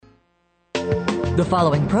The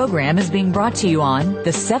following program is being brought to you on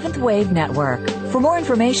the Seventh Wave Network. For more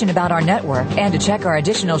information about our network and to check our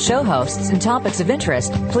additional show hosts and topics of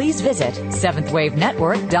interest, please visit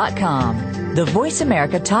seventhwavenetwork.com. The Voice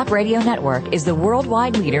America Talk Radio Network is the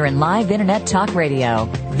worldwide leader in live Internet talk radio.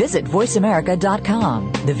 Visit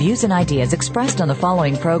voiceamerica.com. The views and ideas expressed on the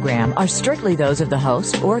following program are strictly those of the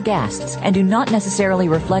host or guests and do not necessarily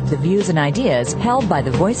reflect the views and ideas held by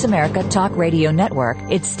the Voice America Talk Radio Network,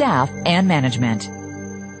 its staff, and management.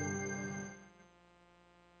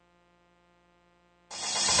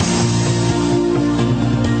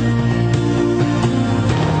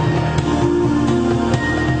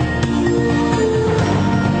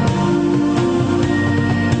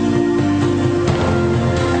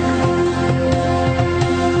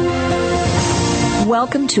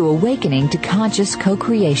 Welcome to Awakening to Conscious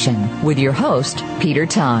Co-Creation with your host, Peter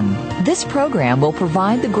Tongue. This program will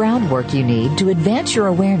provide the groundwork you need to advance your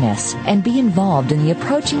awareness and be involved in the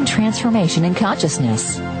approaching transformation in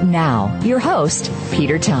consciousness. Now, your host,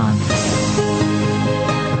 Peter Tongue.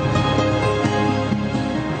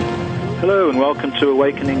 Hello and welcome to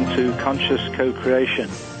Awakening to Conscious Co-Creation.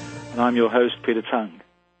 And I'm your host, Peter Tongue.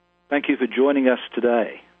 Thank you for joining us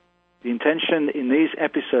today. The intention in these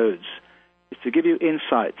episodes is to give you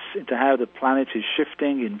insights into how the planet is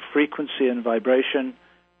shifting in frequency and vibration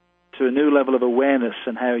to a new level of awareness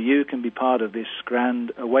and how you can be part of this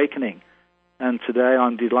grand awakening. And today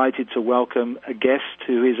I'm delighted to welcome a guest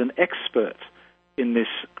who is an expert in this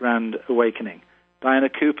grand awakening. Diana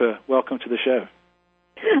Cooper, welcome to the show.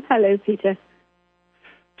 Hello, Peter.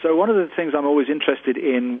 So one of the things I'm always interested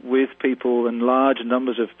in with people and large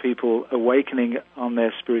numbers of people awakening on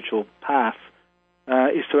their spiritual path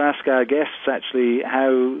is to ask our guests actually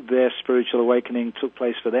how their spiritual awakening took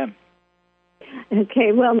place for them.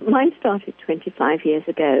 Okay, well, mine started 25 years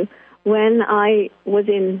ago when I was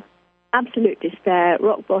in absolute despair,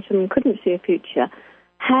 rock bottom, couldn't see a future,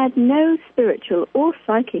 had no spiritual or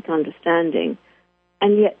psychic understanding,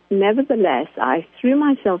 and yet, nevertheless, I threw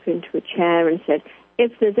myself into a chair and said,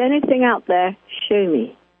 if there's anything out there, show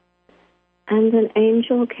me. And an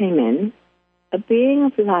angel came in, a being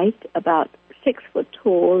of light about 6 foot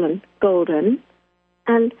tall and golden,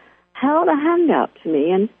 and held a hand out to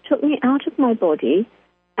me and took me out of my body,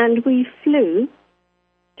 and we flew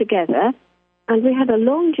together, and we had a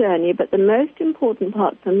long journey, but the most important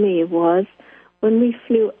part for me was when we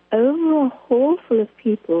flew over a hall full of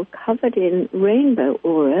people covered in rainbow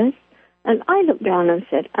auras, and I looked down and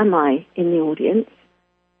said, am I in the audience?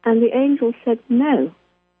 And the angel said, no,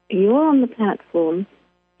 you're on the platform,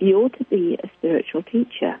 you're to be a spiritual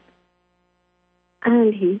teacher.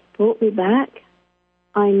 And he brought me back.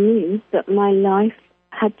 I knew that my life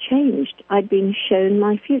had changed. I'd been shown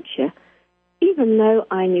my future, even though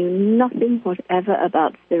I knew nothing whatever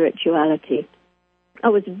about spirituality. I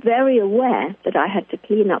was very aware that I had to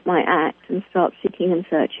clean up my act and start seeking and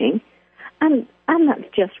searching, and that's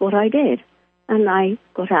just what I did. And I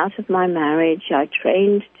got out of my marriage. I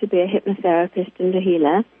trained to be a hypnotherapist and a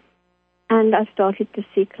healer, and I started to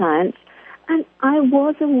see clients. And I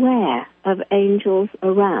was aware of angels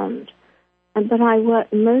around, but I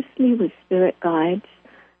worked mostly with spirit guides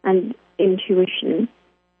and intuition.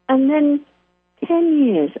 And then 10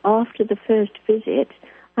 years after the first visit,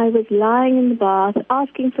 I was lying in the bath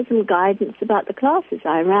asking for some guidance about the classes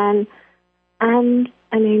I ran, and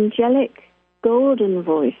an angelic golden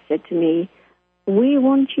voice said to me, we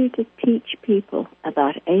want you to teach people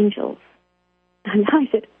about angels. And I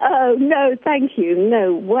said, oh, no, thank you,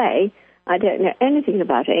 no way. I don't know anything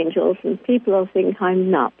about angels, and people will think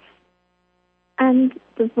I'm nuts. And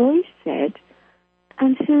the voice said,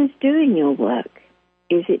 and who's doing your work?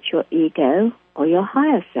 Is it your ego or your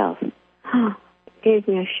higher self? It gave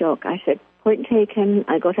me a shock. I said, point taken.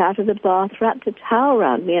 I got out of the bath, wrapped a towel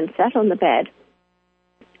around me, and sat on the bed.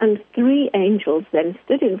 And 3 angels then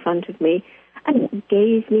stood in front of me and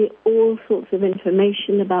gave me all sorts of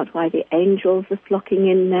information about why the angels are flocking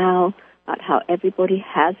in now, about how everybody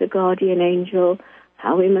has a guardian angel,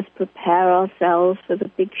 how we must prepare ourselves for the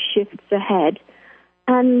big shifts ahead.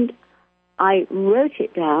 And I wrote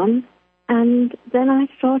it down, and then I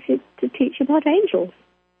started to teach about angels.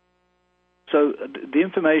 So the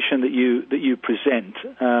information that you present,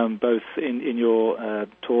 both in your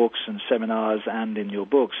talks and seminars and in your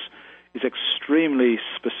books, is extremely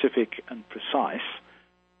specific and precise.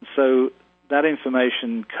 So that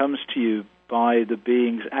information comes to you by the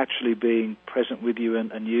beings actually being present with you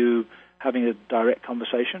and you having a direct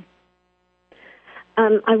conversation?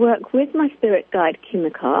 I work with my spirit guide,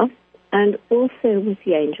 Kimika, and also with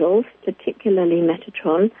the angels, particularly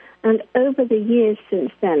Metatron. And over the years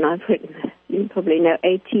since then, I've written, you probably know,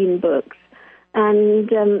 18 books.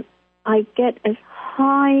 and I get as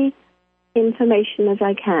high information as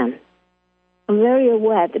I can. I'm very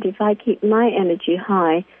aware that if I keep my energy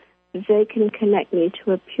high, they can connect me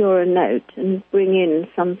to a purer note and bring in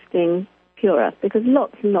something purer, because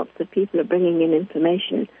lots and lots of people are bringing in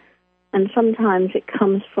information, and sometimes it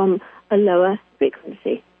comes from a lower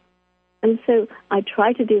frequency. And so I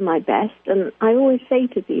try to do my best, and I always say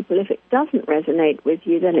to people, if it doesn't resonate with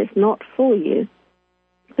you, then it's not for you.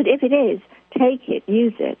 But if it is, take it,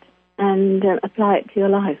 use it, and apply it to your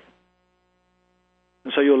life.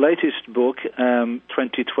 So your latest book,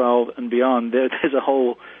 2012 and Beyond, there's a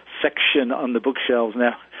whole section on the bookshelves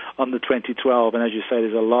now on the 2012, and as you say,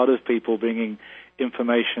 there's a lot of people bringing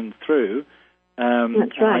information through.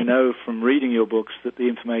 That's right. I know from reading your books that the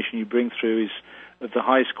information you bring through is of the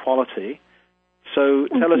highest quality. So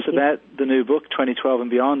tell us about the new book, 2012 and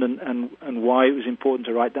Beyond, and why it was important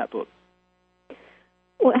to write that book.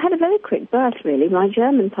 Well, it had a very quick birth, really. My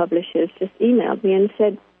German publishers just emailed me and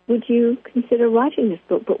said, would you consider writing this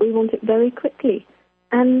book, but we want it very quickly.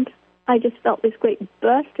 And I just felt this great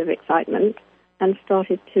burst of excitement and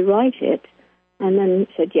started to write it, and then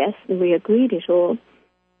said yes, and we agreed it all.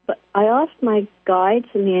 But I asked my guides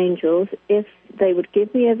and the angels if they would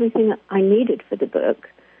give me everything I needed for the book,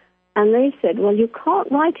 and they said, well, you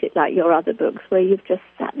can't write it like your other books where you've just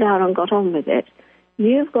sat down and got on with it.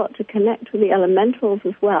 You've got to connect with the elementals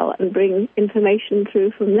as well and bring information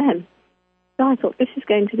through from them. So I thought, this is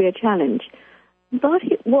going to be a challenge. But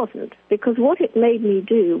it wasn't, because what it made me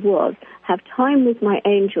do was have time with my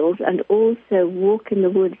angels and also walk in the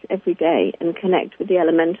woods every day and connect with the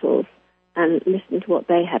elementals and listen to what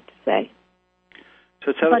they had to say.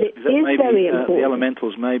 So tell us, very important. The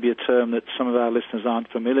elementals may be a term that some of our listeners aren't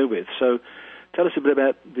familiar with. So tell us a bit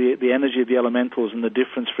about the energy of the elementals and the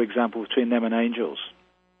difference, for example, between them and angels.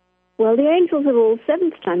 Well, the angels are all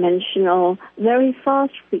seventh-dimensional, very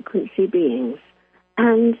fast-frequency beings.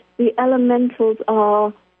 And the elementals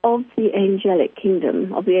are of the angelic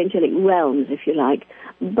kingdom, of the angelic realms, if you like,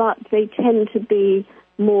 but they tend to be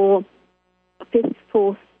more fifth,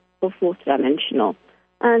 fourth, or fourth-dimensional.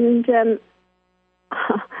 And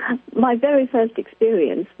my very first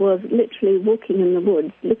experience was literally walking in the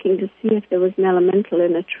woods, looking to see if there was an elemental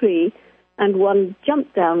in a tree, and one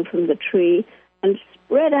jumped down from the tree and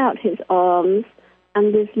spread out his arms,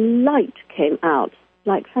 and this light came out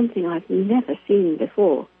like something I've never seen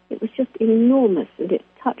before. It was just enormous, and it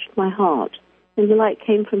touched my heart, and the light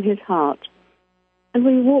came from his heart. And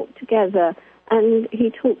we walked together, and he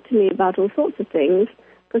talked to me about all sorts of things,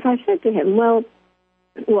 because I said to him, well,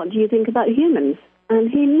 what do you think about humans? And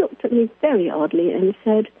he looked at me very oddly and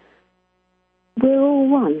said, we're all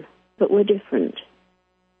one, but we're different.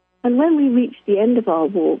 And when we reached the end of our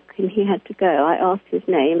walk and he had to go, I asked his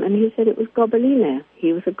name, and he said it was Gobolino.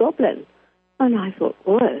 He was a goblin. And I thought,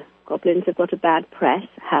 whoa, goblins have got a bad press.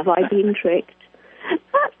 Have I been tricked?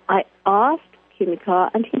 But I asked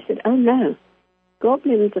Kimikar, and he said, oh, no.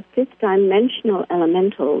 Goblins are fifth-dimensional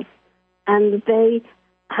elementals, and they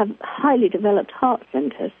have highly developed heart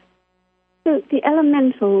centers. So the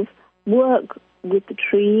elementals work with the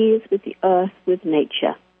trees, with the earth, with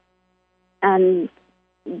nature. And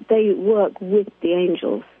they work with the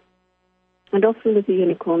angels, and often with the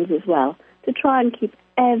unicorns as well, to try and keep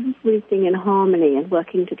everything in harmony and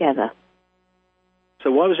working together.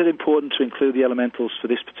 So why was it important to include the elementals for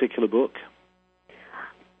this particular book?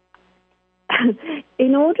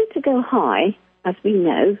 In order to go high, as we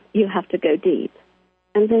know, you have to go deep.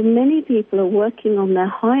 And there many people are working on their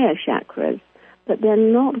higher chakras, but they're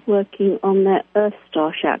not working on their Earth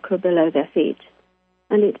Star chakra below their feet.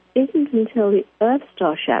 And it isn't until the Earth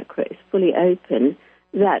Star chakra is fully open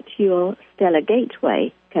that your stellar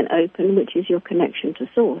gateway can open, which is your connection to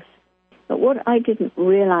Source. But what I didn't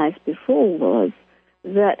realize before was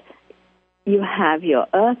that you have your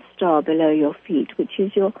Earth Star below your feet, which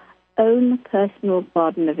is your own personal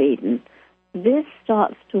Garden of Eden. This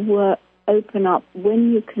starts to open up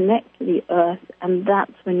when you connect to the Earth, and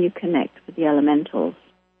that's when you connect with the elementals.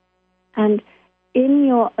 And in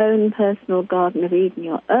your own personal Garden of Eden,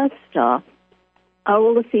 your Earth Star, are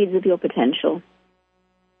all the seeds of your potential.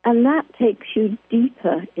 And that takes you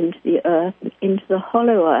deeper into the Earth, into the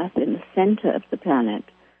hollow Earth in the center of the planet.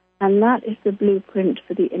 And that is the blueprint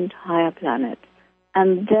for the entire planet.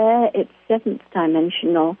 And there it's seventh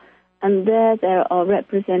dimensional, and there are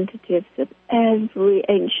representatives of every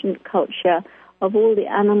ancient culture, of all the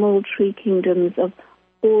animal tree kingdoms, of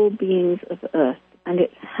all beings of Earth. And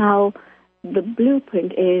it's how the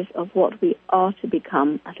blueprint is of what we are to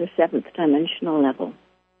become at a seventh dimensional level.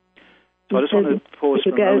 So I just want to pause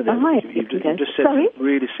for a moment. You just said something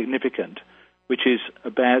really significant, which is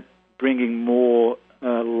about bringing more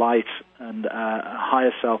light and a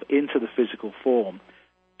higher self into the physical form.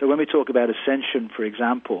 So when we talk about ascension, for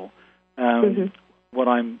example, what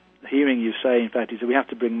I'm hearing you say, in fact, is that we have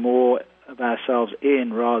to bring more of ourselves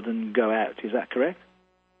in rather than go out. Is that correct?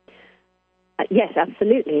 Yes,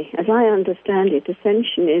 absolutely. As I understand it,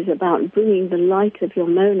 ascension is about bringing the light of your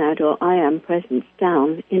monad or I am presence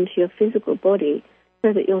down into your physical body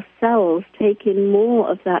so that your cells take in more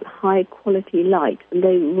of that high-quality light and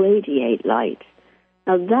they radiate light.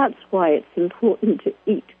 Now, that's why it's important to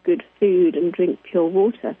eat good food and drink pure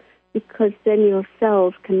water, because then your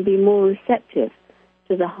cells can be more receptive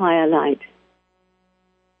to the higher light.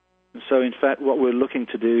 So, in fact, what we're looking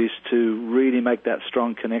to do is to really make that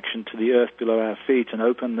strong connection to the earth below our feet and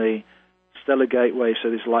open the stellar gateway so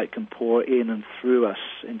this light can pour in and through us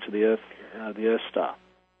into the Earth star.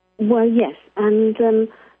 Well, yes, and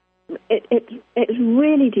it's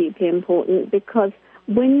really deeply important because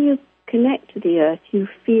when you connect to the earth, you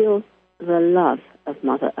feel the love of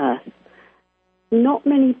Mother Earth. Not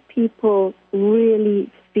many people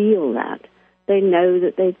really feel that. They know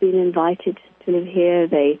that they've been invited to live here.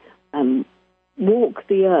 They walk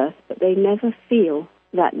the earth, but they never feel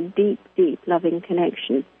that deep, deep loving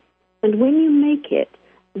connection. And when you make it,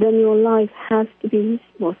 then your life has to be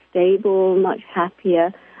more stable, much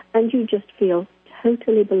happier, and you just feel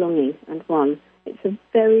totally belonging and one. It's a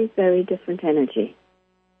very, very different energy.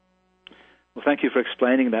 Well, thank you for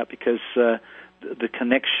explaining that, because the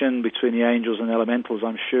connection between the angels and elementals,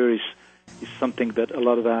 I'm sure, is something that a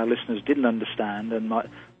lot of our listeners didn't understand, and my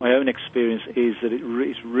own experience is that it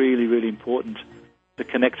is really, really important to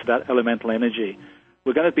connect to that elemental energy.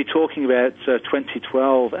 We're going to be talking about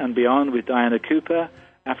 2012 and beyond with Diana Cooper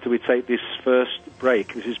after we take this first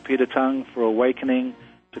break. This is Peter Tung for Awakening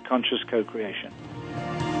to Conscious Co-Creation.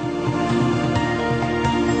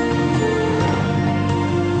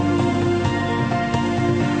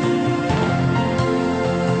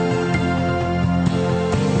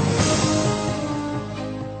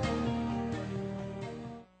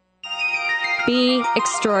 Be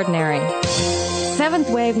extraordinary. Seventh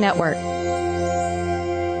Wave Network.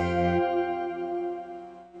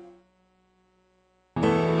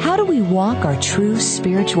 How do we walk our true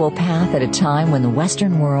spiritual path at a time when the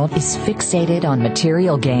Western world is fixated on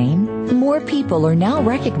material gain? More people are now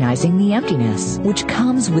recognizing the emptiness which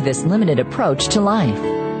comes with this limited approach to life.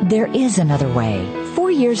 There is another way. 4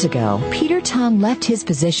 years ago, Peter Tung left his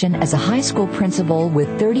position as a high school principal with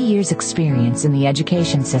 30 years' experience in the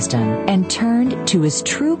education system and turned to his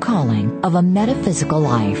true calling of a metaphysical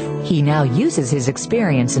life. He now uses his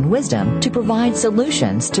experience and wisdom to provide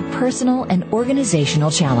solutions to personal and organizational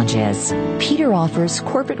challenges. Peter offers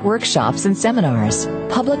corporate workshops and seminars,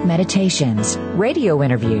 public meditations, radio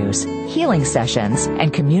interviews, healing sessions,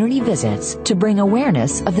 and community visits to bring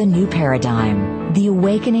awareness of the new paradigm, the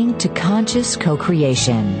awakening to conscious co-creation.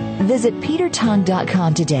 Visit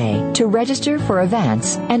petertung.com today to register for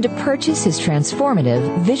events and to purchase his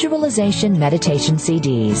transformative visualization meditation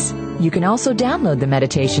CDs. You can also download the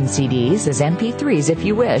meditation CDs as MP3s if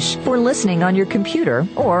you wish for listening on your computer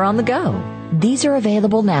or on the go. These are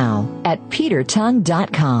available now at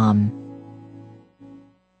petertung.com.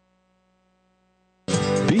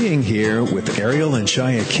 Being Here with Ariel and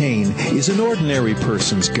Shia Kane is an ordinary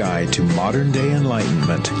person's guide to modern-day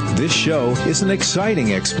enlightenment. This show is an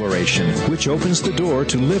exciting exploration which opens the door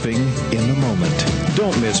to living in the moment.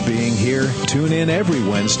 Don't miss Being Here. Tune in every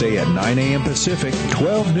Wednesday at 9 a.m. Pacific,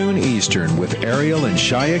 12 noon Eastern with Ariel and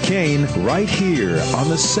Shia Kane right here on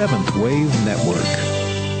the Seventh Wave Network.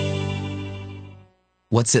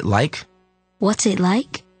 What's it like? What's it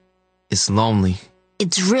like? It's lonely.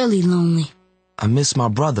 It's really lonely. I miss my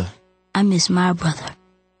brother. I miss my brother.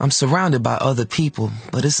 I'm surrounded by other people,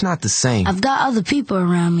 but it's not the same. I've got other people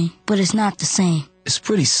around me, but it's not the same. It's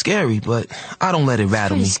pretty scary, but I don't let it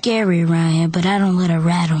rattle me. It's pretty scary around here, but I don't let it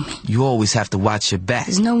rattle me. You always have to watch your back.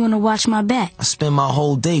 There's no one to watch my back. I spend my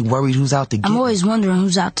whole day worried who's out to get me. I'm always wondering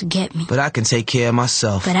who's out to get me. But I can take care of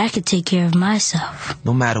myself. But I can take care of myself.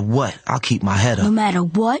 No matter what, I'll keep my head up. No matter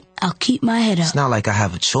what, I'll keep my head up. It's not like I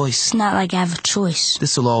have a choice. It's not like I have a choice.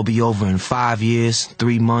 This will all be over in 5 years,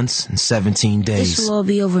 3 months, and 17 days. This will all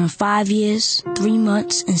be over in 5 years, 3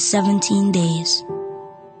 months, and 17 days.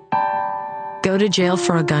 Go to jail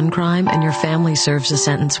for a gun crime and your family serves a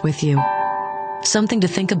sentence with you. Something to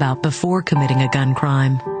think about before committing a gun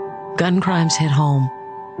crime. Gun crimes hit home.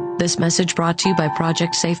 This message brought to you by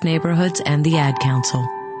Project Safe Neighborhoods and the Ad Council.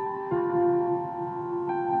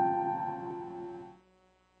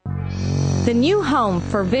 The new home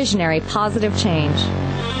for visionary positive change.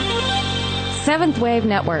 Seventh Wave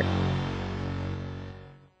Network.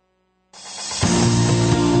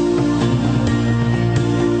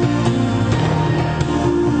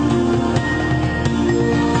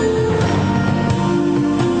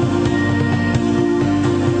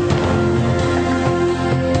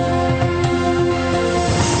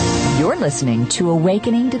 listening to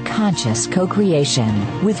Awakening to Conscious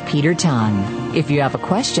Co-Creation with Peter Tongue. If you have a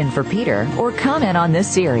question for Peter or comment on this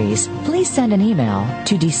series, please send an email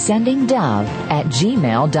to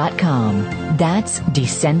descendingdove@gmail.com. That's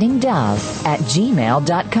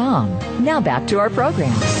descendingdove@gmail.com. Now back to our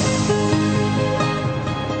program.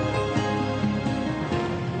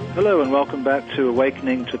 Hello and welcome back to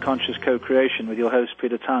Awakening to Conscious Co-Creation with your host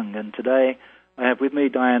Peter Tongue. And today I have with me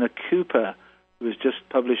Diana Cooper, who has just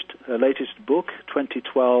published her latest book,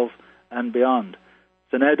 2012 and Beyond.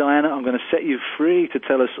 So now, Diana, I'm going to set you free to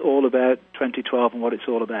tell us all about 2012 and what it's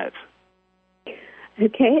all about.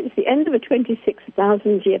 Okay, it's the end of a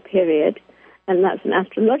 26,000-year period, and that's an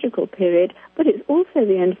astrological period, but it's also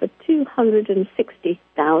the end of a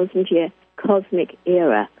 260,000-year cosmic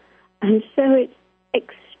era. And so it's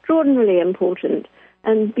extraordinarily important,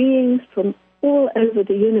 and beings from all over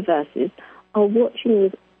the universes are watching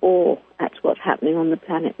with awe at what's happening on the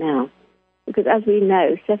planet now. Because as we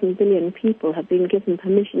know, 7 billion people have been given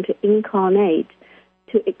permission to incarnate,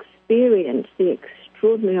 to experience the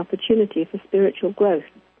extraordinary opportunity for spiritual growth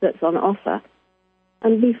that's on offer.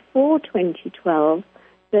 And before 2012,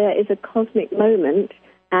 there is a cosmic moment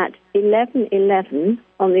at 11:11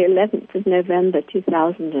 on the 11th of November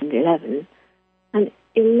 2011. And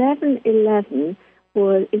 11:11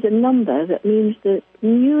 is a number that means that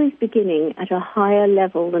new is beginning at a higher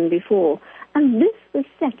level than before. And this was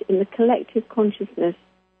set in the collective consciousness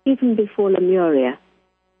even before Lemuria.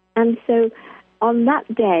 And so on that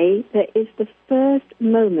day, there is the first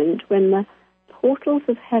moment when the portals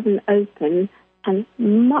of heaven open and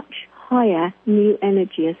much higher new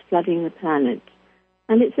energy is flooding the planet.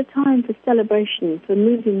 And it's a time for celebration, for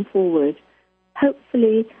moving forward.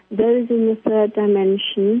 Hopefully, those in the third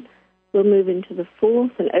dimension will move into the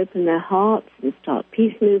fourth and open their hearts and start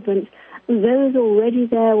peace movements. And those already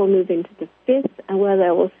there will move into the fifth, and where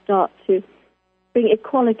they will start to bring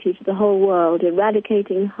equality to the whole world,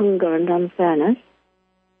 eradicating hunger and unfairness.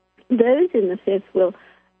 Those in the fifth will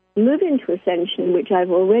move into ascension, which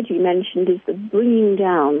I've already mentioned is the bringing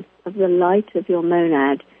down of the light of your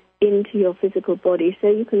monad into your physical body so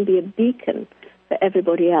you can be a beacon for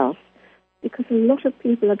everybody else. Because a lot of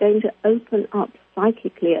people are going to open up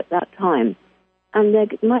psychically at that time, and they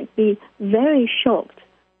might be very shocked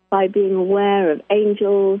by being aware of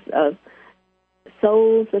angels, of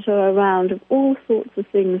souls that are around, of all sorts of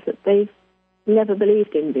things that they've never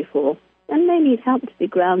believed in before, and they need help to be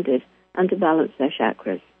grounded and to balance their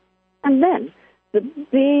chakras. And then the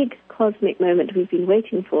big cosmic moment we've been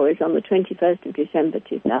waiting for is on the 21st of December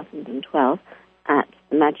 2012 at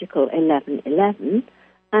the magical 11:11,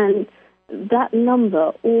 and that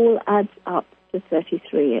number all adds up to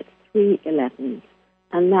 33. It's 3 11s,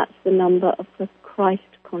 and that's the number of the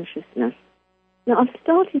Christ consciousness. Now, I've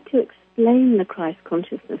started to explain the Christ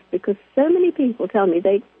consciousness because so many people tell me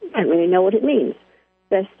they don't really know what it means.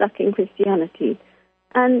 They're stuck in Christianity.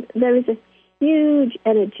 And there is a huge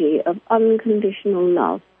energy of unconditional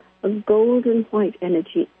love, of golden white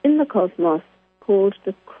energy in the cosmos called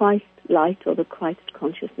the Christ light or the Christ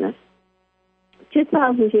consciousness.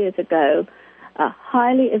 2,000 years ago, a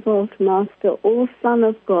highly evolved master, all son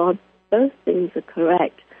of God, both things are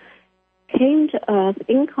correct, came to earth,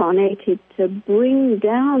 incarnated to bring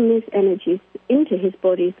down this energy into his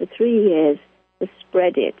body for 3 years to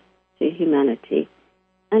spread it to humanity.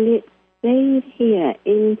 And it stayed here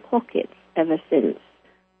in pockets ever since.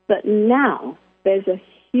 But now there's a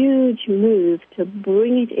huge move to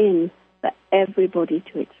bring it in for everybody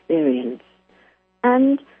to experience.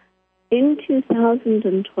 And in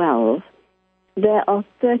 2012, there are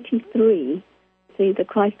 33, see the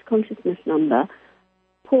Christ consciousness number,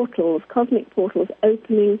 portals, cosmic portals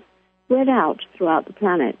opening, spread out throughout the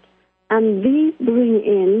planet. And these bring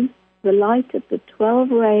in the light of the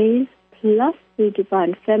 12 rays, plus the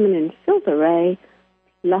divine feminine silver ray,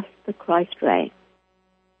 plus the Christ ray.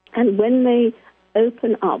 And when they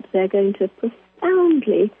open up, they're going to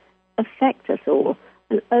profoundly affect us all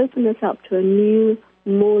and open us up to a new,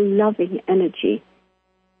 more loving energy.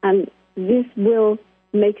 And this will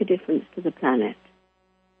make a difference to the planet.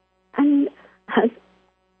 And as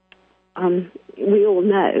we all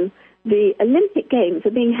know, the Olympic Games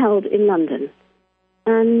are being held in London.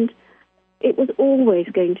 And it was always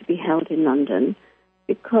going to be held in London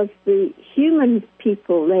because the human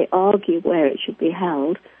people, they argue where it should be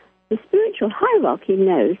held. The spiritual hierarchy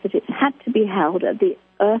knows that it had to be held at the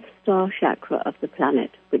Earth Star chakra of the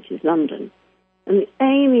planet, which is London. And the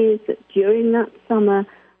aim is that during that summer,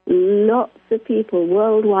 lots of people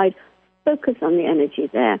worldwide focus on the energy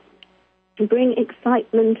there, bring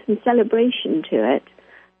excitement and celebration to it,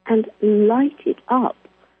 and light it up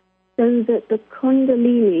so that the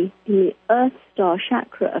Kundalini in the Earth star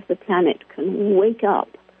chakra of the planet can wake up.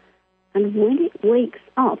 And when it wakes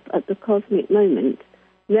up at the cosmic moment,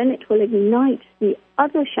 then it will ignite the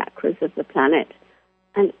other chakras of the planet,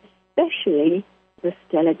 and especially the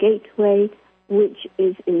stellar gateway, which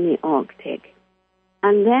is in the Arctic.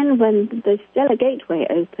 And then when the stellar gateway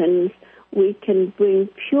opens, we can bring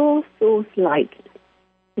pure source light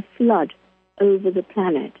to flood over the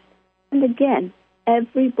planet. And again,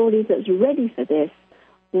 everybody that's ready for this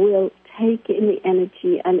will take in the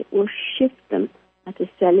energy, and it will shift them at a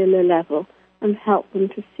cellular level and help them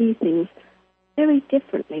to see things very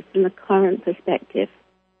differently from the current perspective.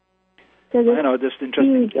 So I know, just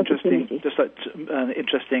interesting, just an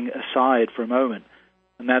interesting aside for a moment,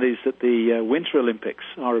 and that is that the Winter Olympics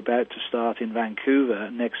are about to start in Vancouver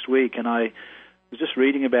next week, and I was just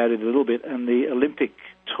reading about it a little bit, and the Olympic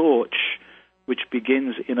torch, which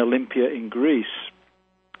begins in Olympia in Greece,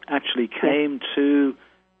 actually came to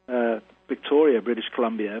Victoria, British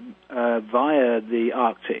Columbia, via the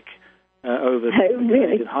Arctic, over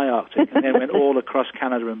the high Arctic, and then went all across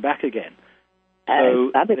Canada and back again.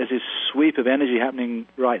 So there's this sweep of energy happening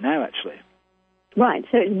right now, actually. Right,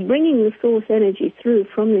 so it's bringing the source energy through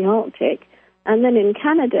from the Arctic, and then in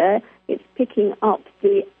Canada, it's picking up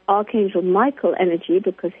the Archangel Michael energy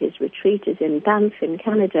because his retreat is in Banff in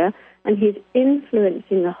Canada, and he's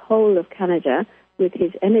influencing the whole of Canada with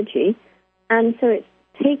his energy, and so it's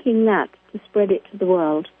taking that to spread it to the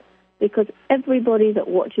world, because everybody that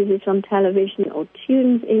watches it on television or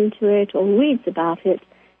tunes into it or reads about it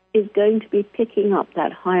is going to be picking up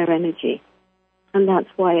that higher energy, and that's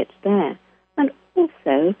why it's there. And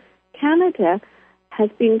also, Canada has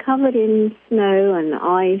been covered in snow and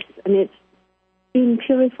ice, and it's been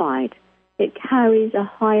purified. It carries a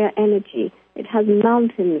higher energy. It has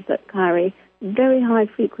mountains that carry very high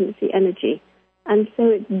frequency energy, and so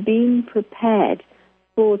it's been prepared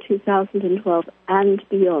for 2012 and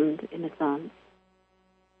beyond in advance.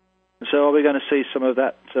 So are we going to see some of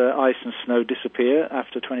that ice and snow disappear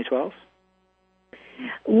after 2012?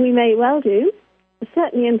 We may well do.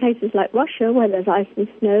 Certainly in places like Russia, where there's ice and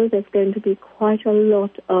snow, there's going to be quite a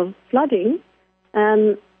lot of flooding.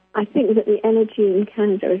 I think that the energy in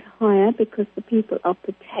Canada is higher because the people are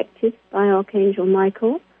protected by Archangel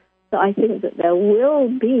Michael. So I think that there will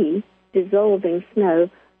be dissolving snow,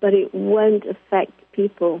 but it won't affect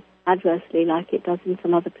people adversely like it does in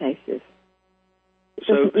some other places.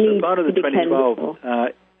 So part of the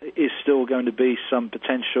 2012 is still going to be some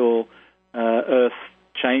potential Earth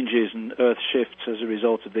changes and Earth shifts as a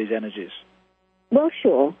result of these energies? Well,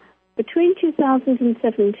 sure. Between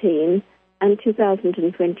 2017 and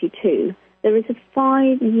 2022, there is a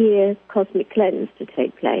 5-year cosmic cleanse to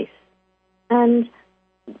take place. And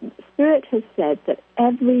Spirit has said that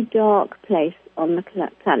every dark place on the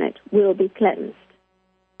planet will be cleansed.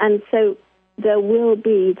 And so there will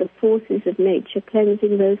be the forces of nature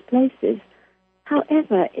cleansing those places.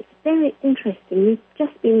 However, it's very interesting. We've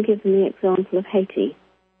just been given the example of Haiti.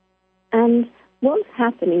 And what's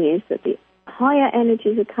happening is that the higher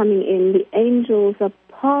energies are coming in, the angels are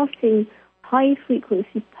passing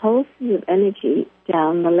high-frequency pulses of energy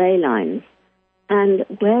down the ley lines. And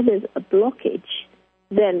where there's a blockage,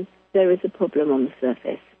 then there is a problem on the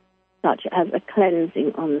surface, such as a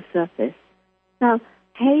cleansing on the surface. Now,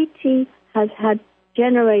 Haiti has had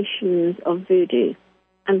generations of voodoo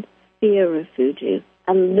and fear of voodoo,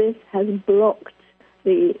 and this has blocked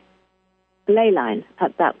the ley line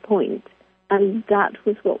at that point, and that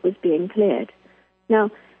was what was being cleared. Now,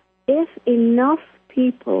 if enough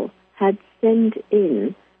people had sent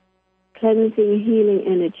in cleansing, healing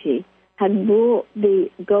energy, had brought the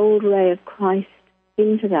gold ray of Christ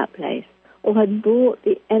into that place, or had brought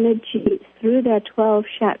the energy through their 12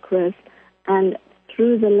 chakras and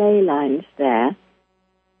through the ley lines there,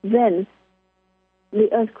 then the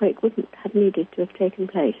earthquake wouldn't have needed to have taken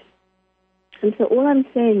place. And so all I'm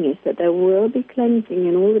saying is that there will be cleansing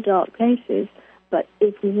in all the dark places, but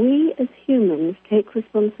if we as humans take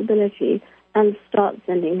responsibility and start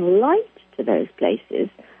sending light to those places,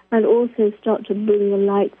 and also start to bring the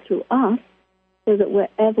light through us, so that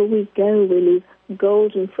wherever we go, we leave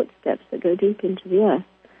golden footsteps that go deep into the earth,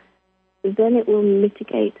 then it will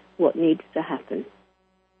mitigate what needs to happen.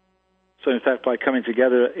 So, in fact, by coming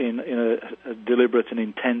together in a deliberate and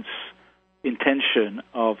intention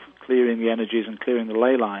of clearing the energies and clearing the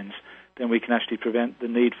ley lines, then we can actually prevent the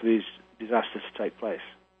need for these disasters to take place.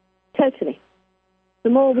 Totally. The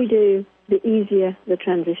more we do, the easier the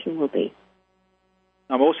transition will be.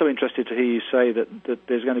 I'm also interested to hear you say that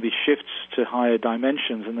there's going to be shifts to higher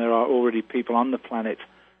dimensions, and there are already people on the planet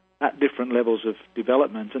at different levels of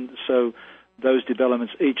development. And so those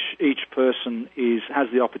developments, each person has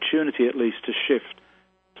the opportunity at least to shift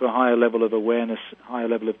to a higher level of awareness, higher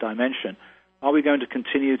level of dimension. Are we going to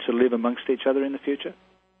continue to live amongst each other in the future?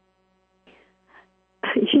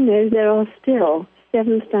 There are still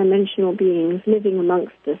seventh-dimensional beings living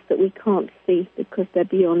amongst us that we can't see because they're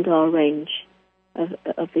beyond our range of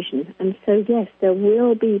vision. And so, yes, there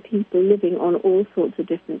will be people living on all sorts of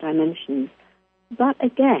different dimensions. But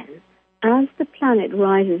again, as the planet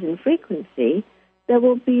rises in frequency, there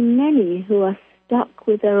will be many who are stuck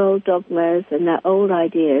with their old dogmas and their old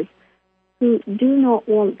ideas who do not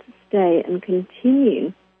want to stay and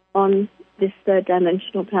continue on this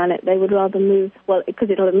third-dimensional planet. They would rather move, because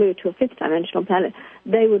it'll have moved to a fifth-dimensional planet,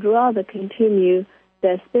 they would rather continue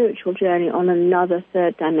their spiritual journey on another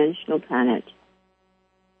third-dimensional planet.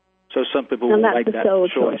 So some people will make that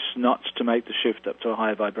choice not to make the shift up to a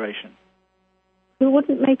higher vibration. Who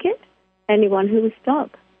wouldn't make it? Anyone who was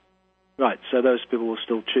stuck. Right, so those people will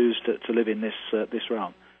still choose to live in this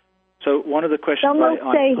realm. So one of the questions... They'll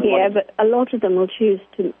not stay here, but a lot of them will choose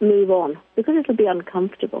to move on because it'll be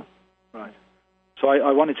uncomfortable. Right. So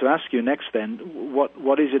I wanted to ask you next then,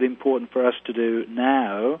 what is it important for us to do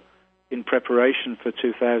now in preparation for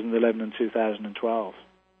 2011 and 2012?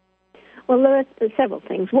 Well, there are several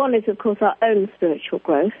things. One is, of course, our own spiritual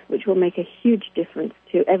growth, which will make a huge difference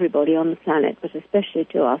to everybody on the planet, but especially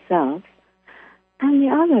to ourselves. And the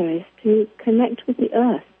other is to connect with the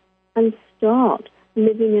earth and start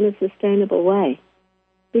living in a sustainable way.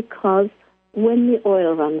 Because when the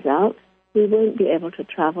oil runs out, we won't be able to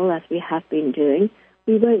travel as we have been doing.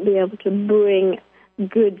 We won't be able to bring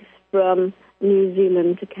goods from New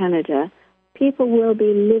Zealand to Canada. People will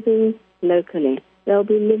be living locally. They'll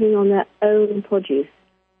be living on their own produce.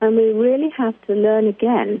 And we really have to learn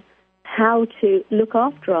again how to look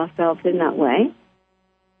after ourselves in that way.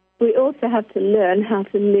 We also have to learn how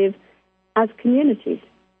to live as communities.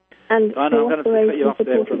 And I'm going to cut you off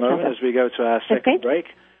there for a moment as we go to our second break.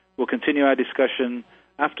 We'll continue our discussion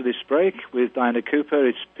after this break with Diana Cooper.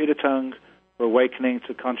 It's Peter Tung for Awakening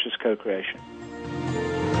to Conscious Co-Creation.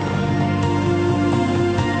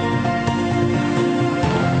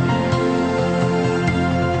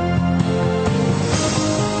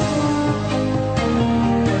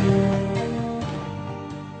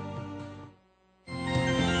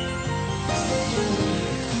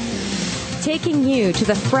 Taking you to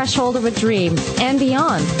the threshold of a dream and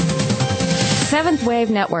beyond. Seventh Wave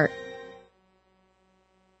Network.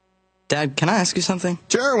 Dad, can I ask you something?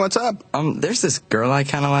 Sure, what's up? There's this girl I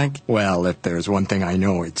kind of like. Well, if there's one thing I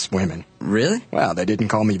know, it's women. Really? Well, they didn't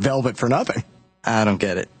call me Velvet for nothing. I don't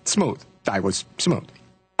get it. Smooth. I was smooth.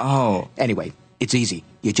 Oh. Anyway, it's easy.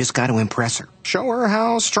 You just got to impress her. Show her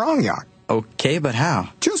how strong you are. Okay, but how?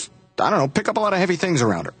 Just, I don't know, pick up a lot of heavy things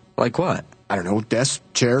around her. Like what? I don't know, desks,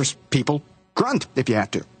 chairs, people. Grunt, if you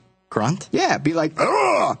have to. Grunt? Yeah, be like,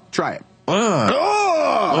 ugh! Try it.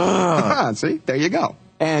 Ugh! See, there you go.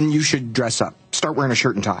 And you should dress up. Start wearing a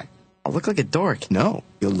shirt and tie. I'll look like a dork. No,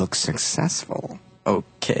 you'll look successful.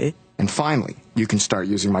 Okay. And finally, you can start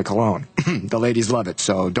using my cologne. The ladies love it,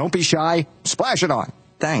 so don't be shy. Splash it on.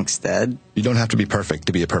 Thanks, Dad. You don't have to be perfect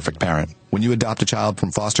to be a perfect parent. When you adopt a child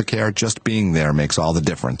from foster care, just being there makes all the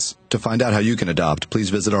difference. To find out how you can adopt,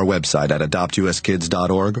 please visit our website at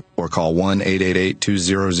adoptuskids.org or call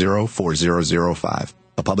 1-888-200-4005.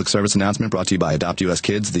 A public service announcement brought to you by Adopt U.S.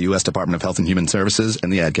 Kids, the U.S. Department of Health and Human Services,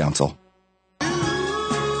 and the Ad Council.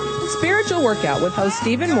 Spiritual Workout with host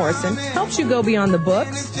Stephen Morrison helps you go beyond the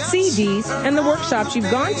books, CDs, and the workshops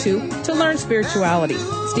you've gone to learn spirituality.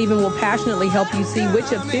 Stephen will passionately help you see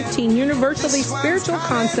which of 15 universally spiritual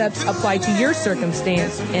concepts apply to your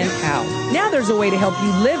circumstance and how. Now there's a way to help you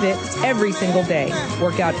live it every single day.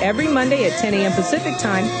 Work out every Monday at 10 a.m. Pacific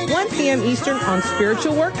Time, 1 p.m. Eastern on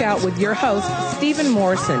Spiritual Workout with your host, Stephen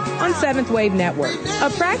Morrison, on Seventh Wave Network. A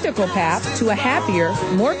practical path to a happier,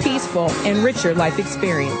 more peaceful, and richer life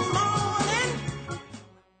experience.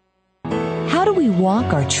 How do we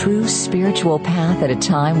walk our true spiritual path at a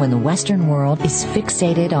time when the Western world is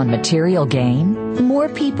fixated on material gain? More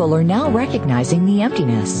people are now recognizing the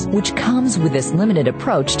emptiness which comes with this limited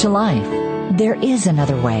approach to life. There is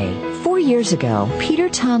another way. 4 years ago, Peter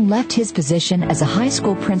Tung left his position as a high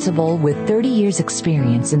school principal with 30 years'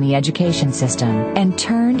 experience in the education system and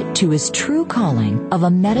turned to his true calling of a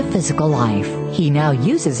metaphysical life. He now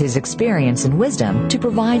uses his experience and wisdom to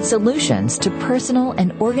provide solutions to personal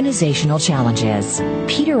and organizational challenges.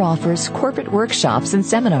 Peter offers corporate workshops and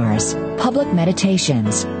seminars, public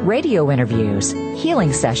meditations, radio interviews,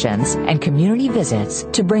 healing sessions, and community visits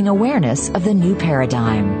to bring awareness of the new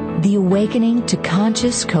paradigm, the awakening to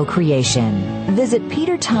conscious co-creation. co-creation. Visit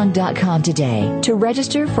petertung.com today to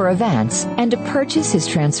register for events and to purchase his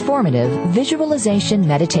transformative visualization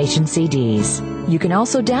meditation CDs. You can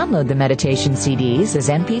also download the meditation CDs as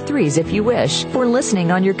MP3s if you wish for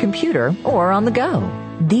listening on your computer or on the go.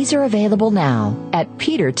 These are available now at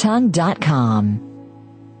petertung.com.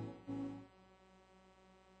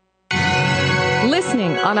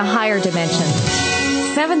 Listening on a higher dimension.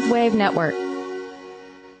 Seventh Wave Network.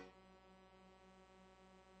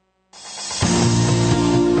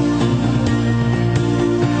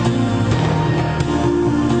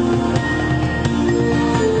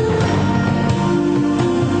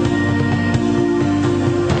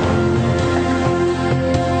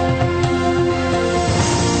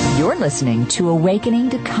 Listening to Awakening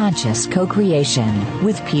to Conscious Co-Creation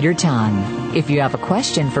with Peter Tung. If you have a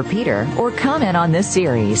question for Peter or comment on this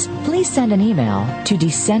series, please send an email to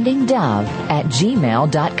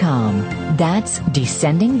descendingdove@gmail.com. That's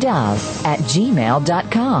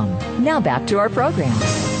descendingdove@gmail.com. Now back to our program.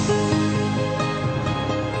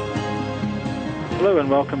 Hello and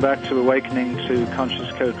welcome back to Awakening to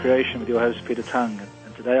Conscious Co-Creation with your host Peter Tung.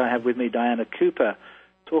 And today I have with me Diana Cooper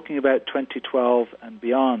talking about 2012 and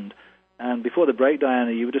beyond. And before the break,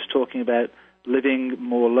 Diana, you were just talking about living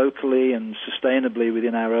more locally and sustainably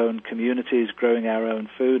within our own communities, growing our own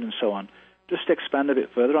food and so on. Just expand a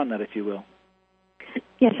bit further on that, if you will.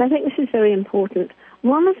 Yes, I think this is very important.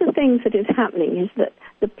 One of the things that is happening is that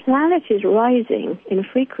the planet is rising in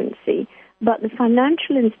frequency, but the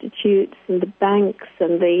financial institutes and the banks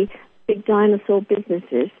and the big dinosaur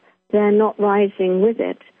businesses, they're not rising with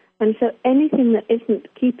it. And so anything that isn't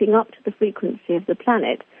keeping up to the frequency of the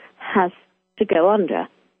planet has to go under.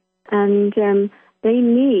 And they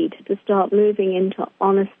need to start moving into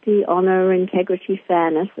honesty, honor, integrity,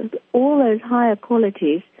 fairness, and all those higher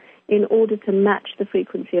qualities in order to match the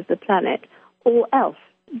frequency of the planet, or else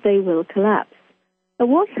they will collapse. But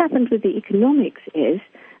what's happened with the economics is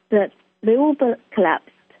that they all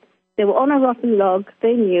collapsed. They were on a rotten log,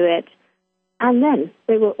 they knew it, and then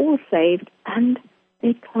they were all saved, and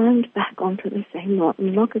they climbed back onto the same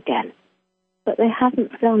rotten log again. But they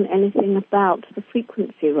haven't done anything about the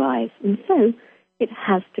frequency rise, and so it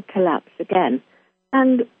has to collapse again.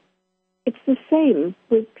 And it's the same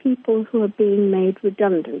with people who are being made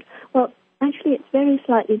redundant. Well, actually, it's very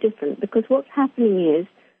slightly different, because what's happening is,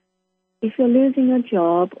 if you're losing your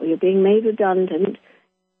job, or you're being made redundant,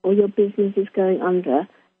 or your business is going under,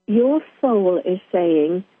 your soul is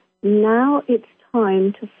saying, now it's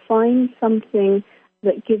time to find something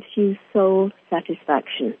that gives you soul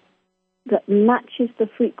satisfaction, that matches the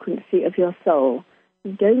frequency of your soul.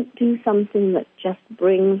 Don't do something that just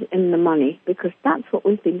brings in the money, because that's what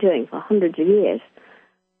we've been doing for hundreds of years.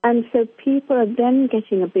 And so people are then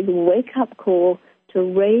getting a big wake-up call to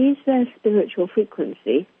raise their spiritual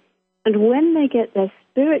frequency. And when they get their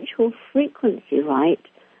spiritual frequency right,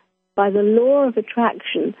 by the law of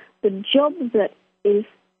attraction, the job that is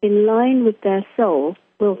in line with their soul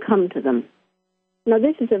will come to them. Now,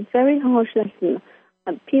 this is a very harsh lesson.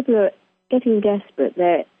 People are getting desperate.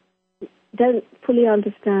 They don't fully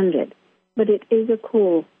understand it. But it is a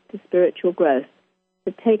call to spiritual growth,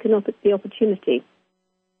 to take the opportunity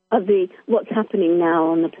of what's happening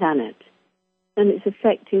now on the planet. And it's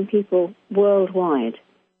affecting people worldwide.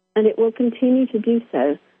 And it will continue to do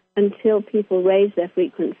so until people raise their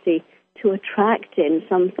frequency to attract in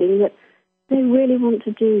something that they really want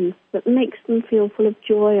to do, that makes them feel full of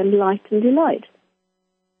joy and light and delight.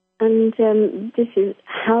 And this is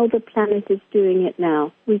how the planet is doing it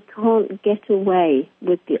now. We can't get away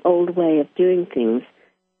with the old way of doing things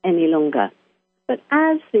any longer. But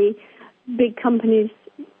as the big companies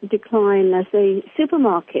decline, as the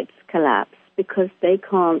supermarkets collapse because they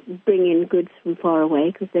can't bring in goods from far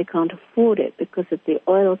away, because they can't afford it because of the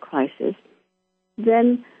oil crisis,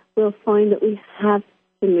 then we'll find that we have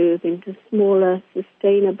to move into smaller,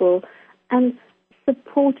 sustainable, and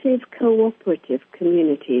supportive, cooperative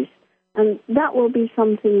communities. And that will be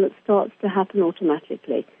something that starts to happen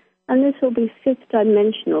automatically. And this will be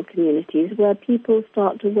fifth-dimensional communities where people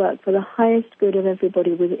start to work for the highest good of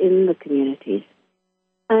everybody within the communities.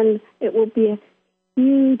 And it will be a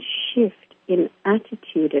huge shift in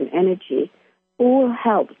attitude and energy, all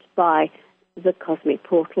helped by the cosmic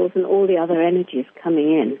portals and all the other energies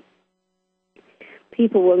coming in.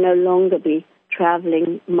 People will no longer be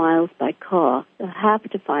traveling miles by car. They'll have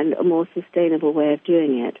to find a more sustainable way of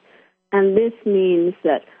doing it. And this means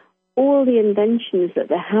that all the inventions that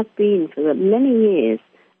there have been for many years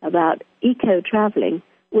about eco-traveling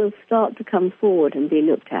will start to come forward and be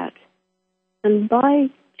looked at. And by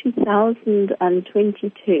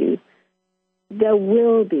 2022, there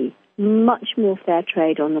will be much more fair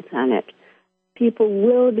trade on the planet. People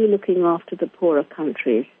will be looking after the poorer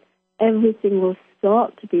countries. Everything will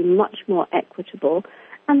start to be much more equitable.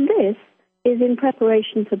 And this is in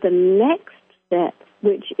preparation for the next step,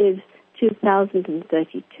 which is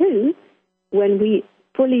 2032, when we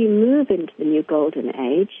fully move into the new golden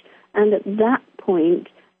age. And at that point,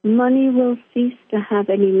 money will cease to have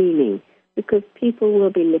any meaning, because people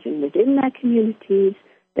will be living within their communities.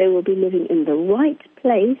 They will be living in the right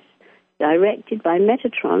place, directed by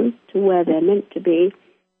Metatron to where they're meant to be,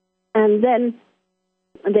 and then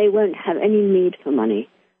they won't have any need for money.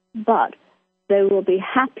 But they will be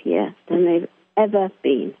happier than they've ever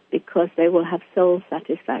been, because they will have soul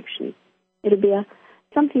satisfaction. It'll be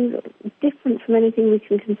something different from anything we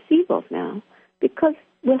can conceive of now, because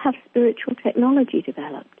we'll have spiritual technology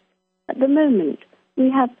developed. At the moment,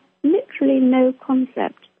 we have literally no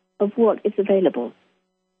concept of what is available.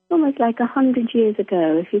 Almost like 100 years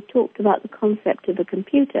ago, if you talked about the concept of a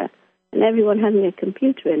computer and everyone having a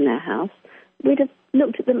computer in their house, we'd have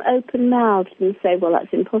looked at them open-mouthed and say, well,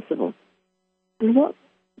 that's impossible. And what's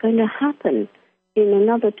going to happen in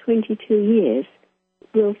another 22 years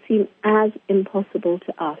will seem as impossible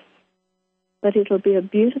to us. But it'll be a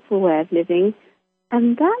beautiful way of living,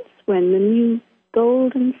 and that's when the new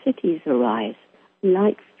golden cities arise,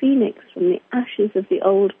 like Phoenix from the ashes of the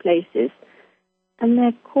old places. And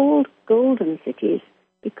they're called golden cities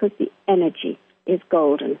because the energy is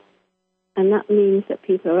golden. And that means that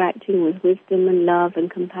people are acting with wisdom and love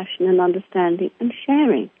and compassion and understanding and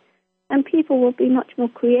sharing. And people will be much more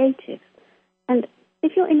creative. And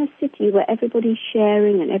if you're in a city where everybody's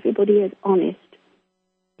sharing and everybody is honest,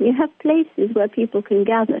 you have places where people can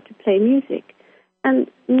gather to play music. And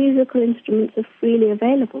musical instruments are freely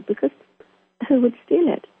available, because who would steal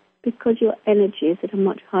it? Because your energy is at a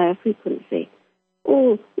much higher frequency.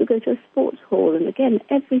 Or you go to a sports hall, and again,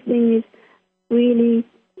 everything is really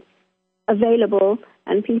available,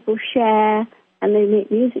 and people share, and they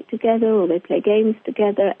make music together, or they play games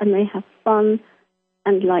together, and they have fun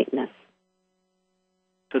and lightness.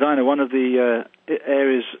 So, Dinah, one of the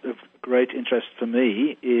areas of great interest for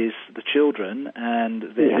me is the children and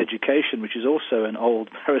their education, which is also an old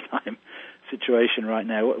paradigm situation right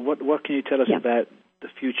now. What can you tell us about the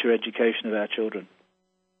future education of our children?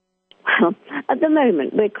 Well, at the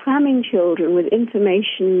moment, we're cramming children with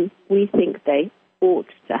information we think they ought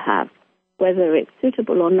to have, whether it's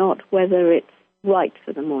suitable or not, whether it's right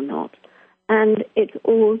for them or not. And it's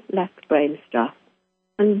all left brain stuff.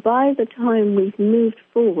 And by the time we've moved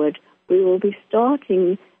forward, we will be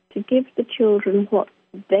starting to give the children what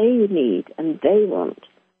they need and they want,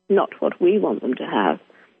 not what we want them to have.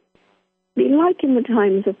 Be like in the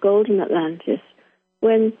times of Golden Atlantis,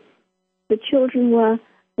 when the children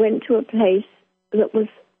went to a place that was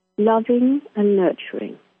loving and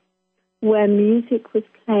nurturing, where music was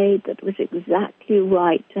played that was exactly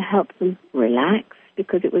right to help them relax,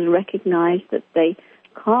 because it was recognized that they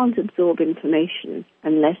can't absorb information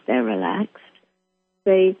unless they're relaxed.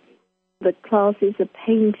 The classes are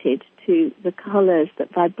painted to the colors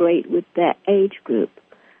that vibrate with their age group.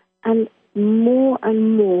 And more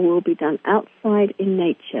will be done outside in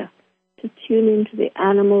nature, to tune into the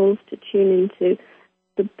animals, to tune into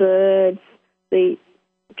the birds, the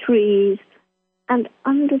trees, and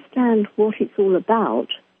understand what it's all about,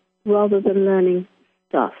 rather than learning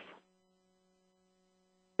stuff.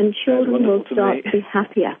 And children will start to be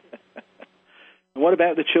happier. And what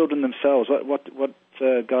about the children themselves? What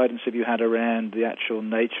guidance have you had around the actual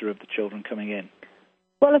nature of the children coming in?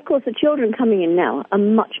 Well, of course, the children coming in now are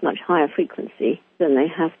much higher frequency than they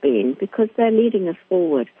have been, because they're leading us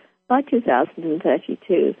forward. By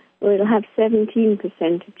 2032, we'll have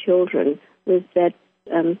 17% of children with their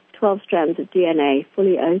 12 strands of DNA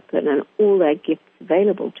fully open and all their gifts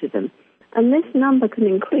available to them. And this number can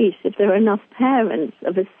increase if there are enough parents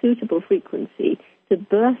of a suitable frequency to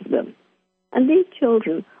birth them. And these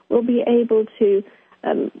children will be able to,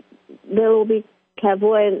 they'll be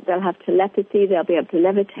clairvoyant, they'll have telepathy, they'll be able to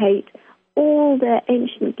levitate. All their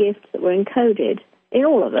ancient gifts that were encoded in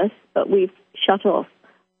all of us, but we've shut off,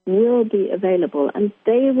 will be available, and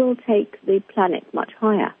they will take the planet much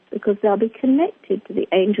higher, because they'll be connected to the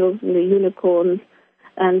angels and the unicorns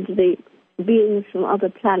and the beings from other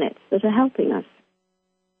planets that are helping us.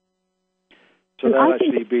 So they'll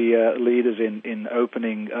actually be leaders in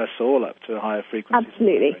opening us all up to higher frequencies.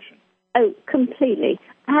 Absolutely. Oh, completely.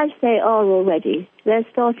 As they are already, they're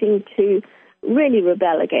starting to really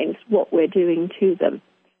rebel against what we're doing to them.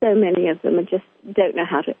 So many of them just don't know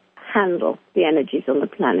how to handle the energies on the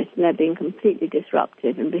planet, and they're being completely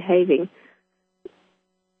disruptive and behaving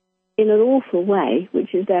in an awful way,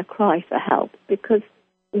 which is their cry for help, because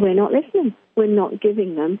we're not listening. We're not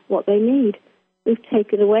giving them what they need. We've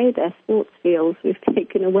taken away their sports fields. We've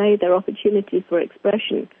taken away their opportunity for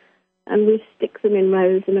expression. And we stick them in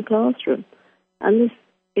rows in a classroom. And this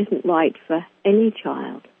isn't right for any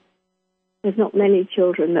child. There's not many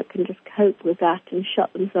children that can just cope with that and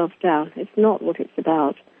shut themselves down. It's not what it's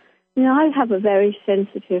about. You know, I have a very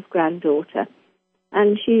sensitive granddaughter,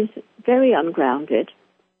 and she's very ungrounded.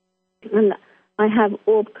 And I have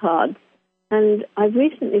orb cards, and I've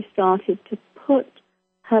recently started to put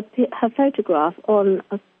her photograph on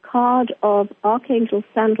a card of Archangel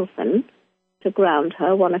Sandalphon to ground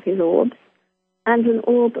her, one of his orbs, and an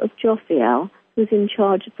orb of Jophiel, who's in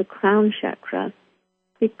charge of the crown chakra,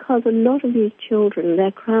 because a lot of these children,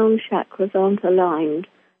 their crown chakras aren't aligned,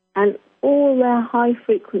 and all their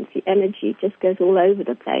high-frequency energy just goes all over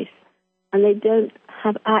the place, and they don't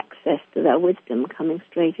have access to their wisdom coming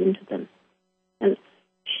straight into them. And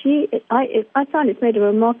I find it's made a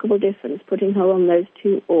remarkable difference putting her on those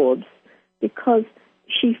two orbs, because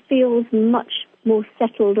she feels much more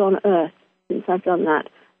settled on Earth since I've done that,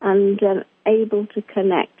 and able to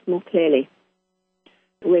connect more clearly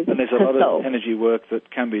with her soul. And there's a lot of energy work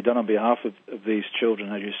that can be done on behalf of these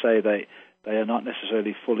children. As you say, they are not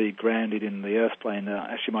necessarily fully grounded in the earth plane.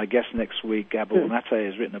 Actually, my guest next week, Gabor Mate,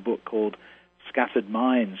 has written a book called Scattered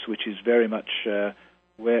Minds, which is very much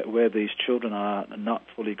where these children are not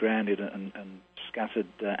fully grounded and scattered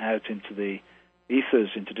out into the ethers,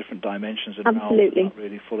 into different dimensions and realms, not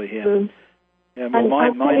really fully here. Yeah,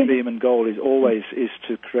 well, my aim and goal is always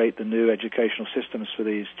to create the new educational systems for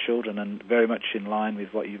these children, and very much in line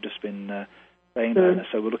with what you've just been saying, Diana.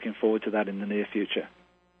 So we're looking forward to that in the near future.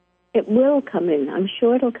 It will come in. I'm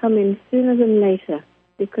sure it'll come in sooner than later,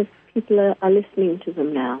 because people are listening to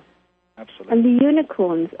them now. Absolutely. And the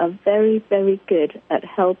unicorns are very, very good at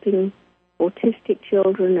helping autistic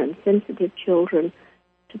children and sensitive children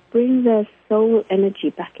to bring their soul energy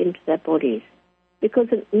back into their bodies, because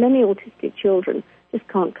many autistic children just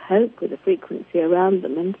can't cope with the frequency around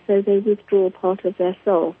them, and so they withdraw part of their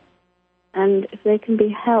soul. And if they can be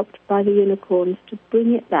helped by the unicorns to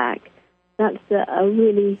bring it back, that's a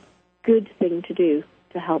really good thing to do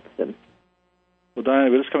to help them. Well,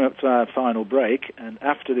 Diana, we're just coming up to our final break, and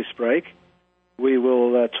after this break, we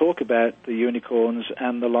will talk about the unicorns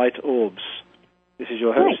and the light orbs. This is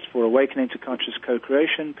your host for Awakening to Conscious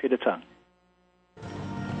Co-Creation, Peter Tung.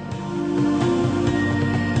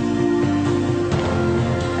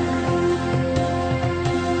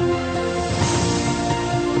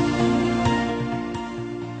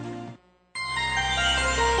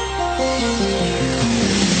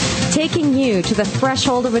 Taking you to the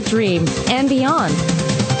threshold of a dream and beyond.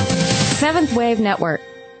 Seventh Wave Network.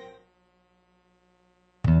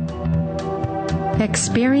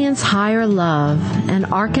 Experience higher love, an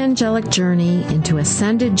archangelic journey into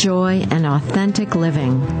ascended joy and authentic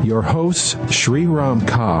living. Your hosts, Sri Ram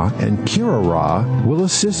Ka and Kira Ra, will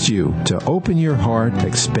assist you to open your heart,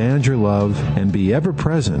 expand your love, and be ever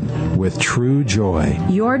present with true joy.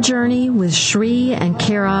 Your journey with Sri and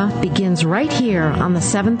Kira begins right here on the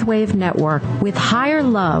Seventh Wave Network with Higher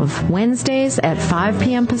Love, Wednesdays at 5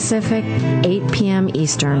 p.m. Pacific, 8 p.m.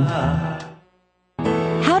 Eastern.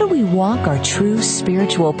 How do we walk our true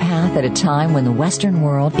spiritual path at a time when the Western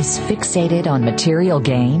world is fixated on material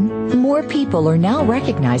gain? More people are now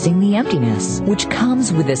recognizing the emptiness which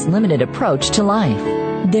comes with this limited approach to life.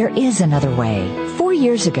 There is another way. 4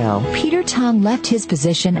 years ago, Peter Tung left his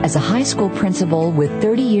position as a high school principal with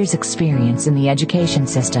 30 years' experience in the education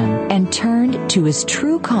system and turned to his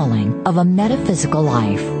true calling of a metaphysical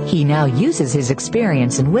life. He now uses his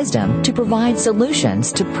experience and wisdom to provide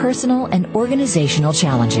solutions to personal and organizational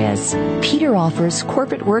challenges. Peter offers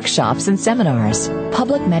corporate workshops and seminars,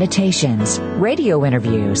 public meditations, radio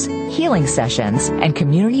interviews, healing sessions, and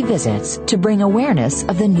community visits to bring awareness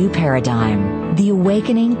of the new paradigm, the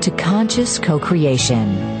awakening to conscious co-creation.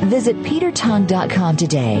 Visit petertung.com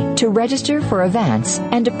today to register for events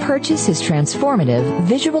and to purchase his transformative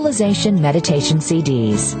visualization meditation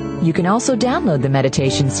CDs. You can also download the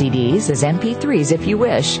meditation CDs as MP3s if you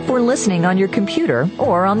wish for listening on your computer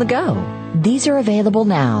or on the go. These are available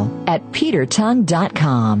now at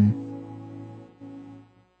petertung.com.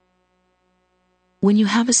 When you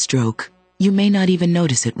have a stroke, you may not even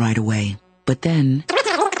notice it right away. But then,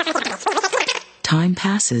 time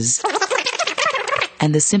passes,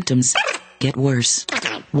 and the symptoms get worse.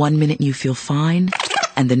 1 minute you feel fine,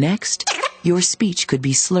 and the next, your speech could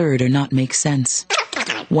be slurred or not make sense.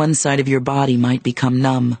 One side of your body might become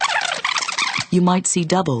numb. You might see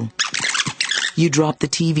double. You drop the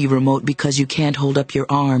TV remote because you can't hold up your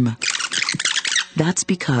arm. That's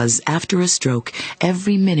because after a stroke,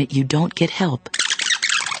 every minute you don't get help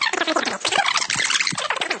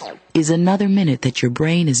is another minute that your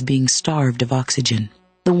brain is being starved of oxygen.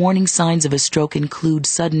 The warning signs of a stroke include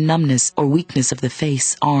sudden numbness or weakness of the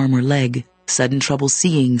face, arm, or leg, sudden trouble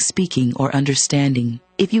seeing, speaking, or understanding.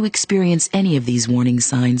 If you experience any of these warning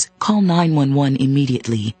signs, call 911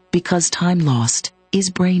 immediately, because time lost is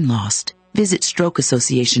brain lost. Visit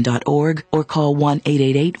strokeassociation.org or call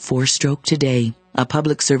 1-888-4-STROKE today. A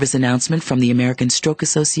public service announcement from the American Stroke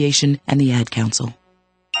Association and the Ad Council.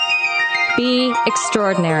 Be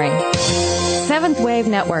extraordinary. Seventh Wave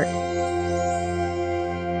Network.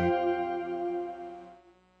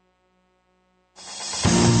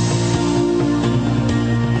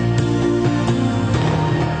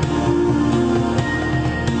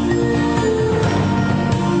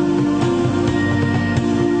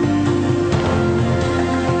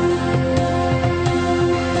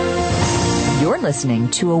 Listening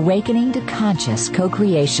to Awakening to Conscious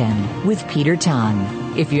Co-Creation with Peter Tongue.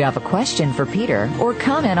 If you have a question for Peter or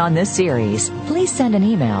comment on this series, please send an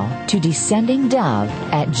email to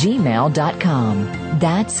descendingdove@gmail.com.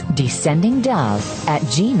 That's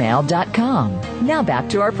descendingdove@gmail.com. Now back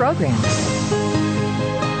to our program.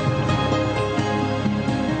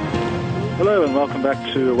 Hello and welcome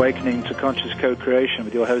back to Awakening to Conscious Co-Creation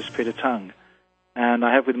with your host Peter Tongue. And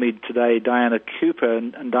I have with me today Diana Cooper.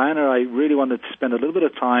 And Diana, I really wanted to spend a little bit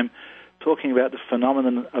of time talking about the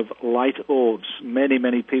phenomenon of light orbs. Many,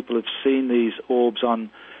 many people have seen these orbs on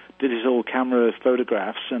digital camera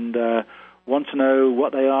photographs and want to know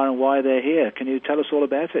what they are and why they're here. Can you tell us all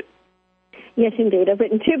about it? Yes, indeed. I've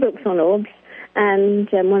written 2 books on orbs, and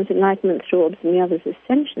one's Enlightenment Through Orbs and the other's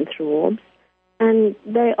Ascension Through Orbs, and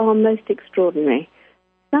they are most extraordinary.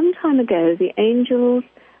 Some time ago, the angels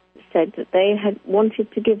said that they had wanted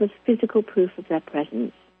to give us physical proof of their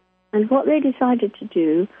presence. And what they decided to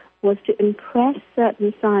do was to impress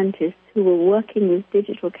certain scientists who were working with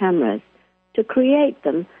digital cameras to create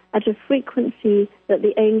them at a frequency that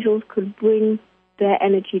the angels could bring their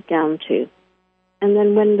energy down to. And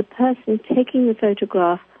then when the person taking the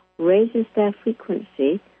photograph raises their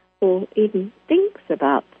frequency or even thinks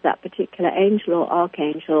about that particular angel or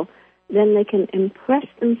archangel, then they can impress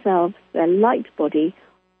themselves, their light body,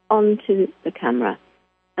 onto the camera.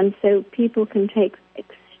 And so people can take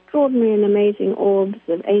extraordinary and amazing orbs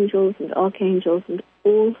of angels and archangels and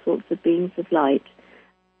all sorts of beings of light.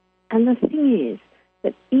 And the thing is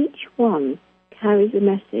that each one carries a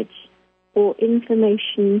message or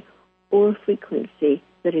information or a frequency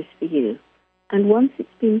that is for you. And once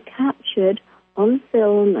it's been captured on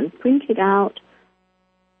film and printed out,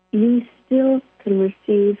 you still can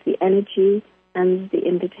receive the energy and the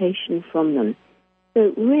invitation from them.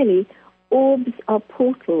 So really, orbs are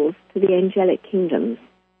portals to the angelic kingdoms.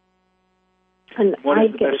 And what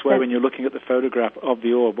is the best way when you're looking at the photograph of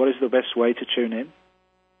the orb? What is the best way to tune in?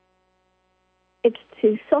 It's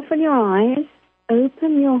to soften your eyes,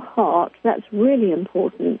 open your heart, that's really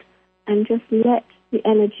important, and just let the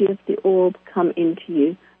energy of the orb come into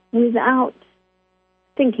you without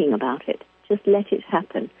thinking about it. Just let it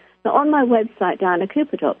happen. Now, on my website,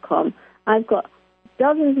 dianacooper.com, I've got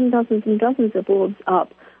dozens and dozens and dozens of orbs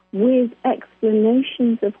up with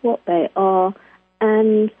explanations of what they are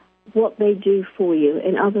and what they do for you.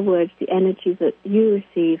 In other words, the energy that you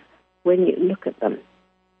receive when you look at them.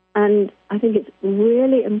 And I think it's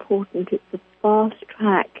really important. It's a fast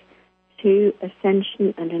track to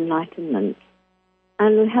ascension and enlightenment.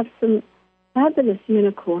 And we have some fabulous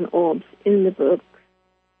unicorn orbs in the book.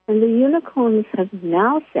 And the unicorns have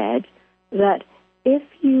now said that if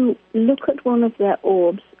you look at one of their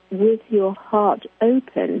orbs with your heart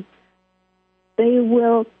open, they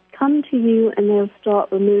will come to you and they'll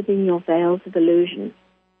start removing your veils of illusion.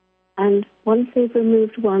 And once they've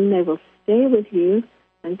removed one, they will stay with you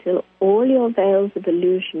until all your veils of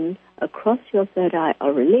illusion across your third eye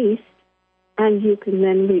are released, and you can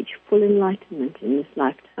then reach full enlightenment in this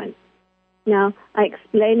lifetime. Now, I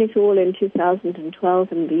explain it all in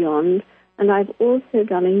 2012 and beyond, and I've also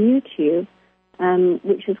done a YouTube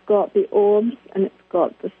which has got the orbs and it's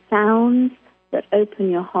got the sounds that open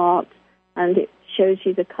your heart, and it shows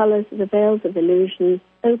you the colors of the veils of illusion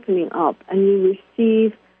opening up, and you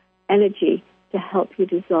receive energy to help you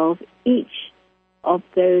dissolve each of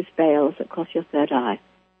those veils across your third eye.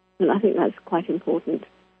 And I think that's quite important.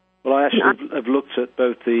 Well, I actually have looked at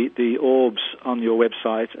both the orbs on your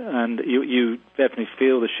website, and you definitely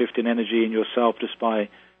feel the shift in energy in yourself just by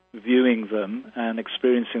viewing them and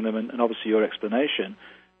experiencing them, and obviously your explanation.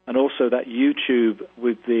 And also that YouTube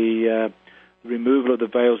with the removal of the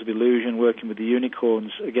veils of illusion, working with the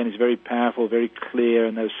unicorns, again, is very powerful, very clear,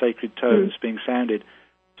 and those sacred tones being sounded.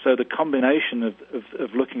 So the combination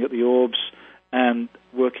of looking at the orbs And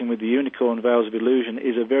working with the unicorn veils of illusion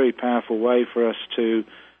is a very powerful way for us to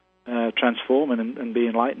transform and be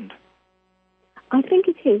enlightened. I think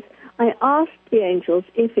it is. I asked the angels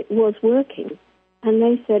if it was working, and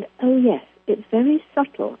they said, oh, yes, it's very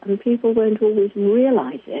subtle, and people won't always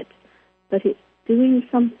realize it, but it's doing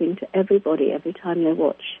something to everybody every time they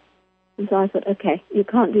watch. And so I thought, okay, you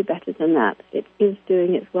can't do better than that. It is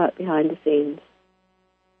doing its work behind the scenes.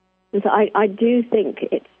 And so I do think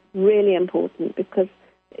it's really important, because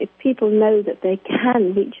if people know that they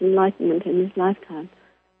can reach enlightenment in this lifetime,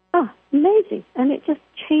 amazing. And it just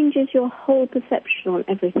changes your whole perception on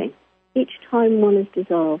everything. Each time one is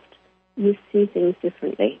dissolved, you see things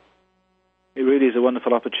differently. It really is a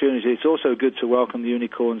wonderful opportunity. It's also good to welcome the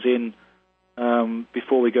unicorns in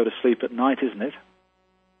before we go to sleep at night, isn't it?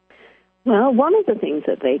 Well, one of the things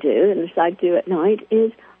that they do, and as I do at night,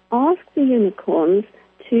 is ask the unicorns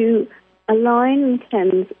to align and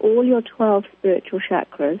cleanse all your 12 spiritual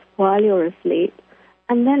chakras while you're asleep,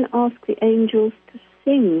 and then ask the angels to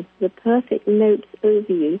sing the perfect notes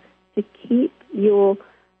over you to keep your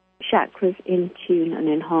chakras in tune and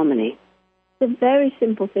in harmony. It's a very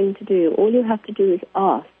simple thing to do. All you have to do is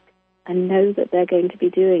ask and know that they're going to be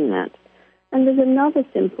doing that. And there's another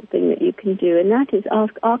simple thing that you can do, and that is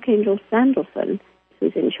ask Archangel Sandalphon,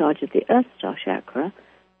 who's in charge of the Earth Star chakra,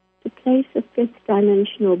 to place a fifth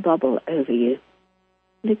dimensional bubble over you.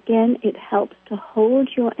 And again, it helps to hold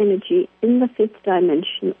your energy in the fifth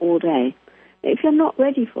dimension all day. If you're not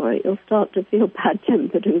ready for it, you'll start to feel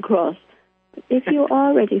bad-tempered and cross. But if you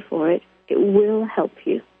are ready for it, it will help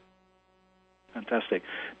you. Fantastic.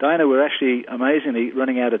 Diana, we're actually amazingly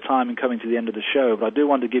running out of time and coming to the end of the show, but I do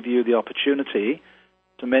want to give you the opportunity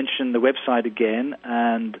to mention the website again,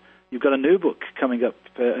 and you've got a new book coming up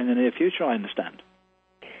in the near future, I understand.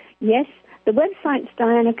 Yes, the website's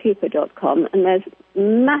dianacooper.com, and there's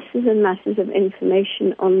masses and masses of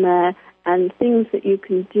information on there and things that you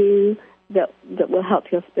can do that will help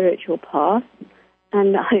your spiritual path.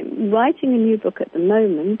 And I'm writing a new book at the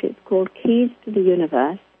moment. It's called Keys to the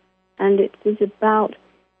Universe, and it is about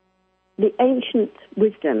the ancient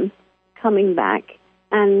wisdom coming back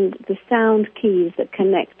and the sound keys that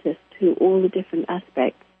connect us to all the different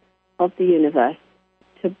aspects of the universe,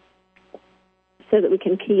 so that we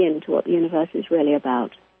can key into what the universe is really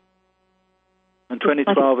about. And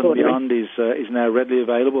 2012 and Beyond is now readily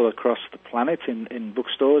available across the planet in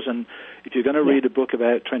bookstores. And if you're going to read a book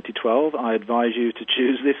about 2012, I advise you to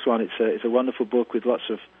choose this one. It's a wonderful book with lots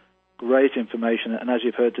of great information. And as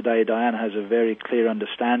you've heard today, Diana has a very clear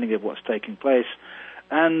understanding of what's taking place.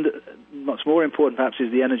 And what's more important, perhaps,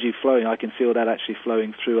 is the energy flowing. I can feel that actually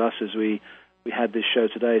flowing through us as we had this show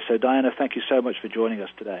today. So, Diana, thank you so much for joining us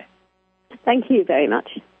today. Thank you very much.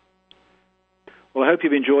 Well, I hope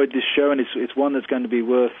you've enjoyed this show, and it's one that's going to be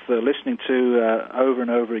worth listening to over and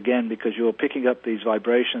over again, because you're picking up these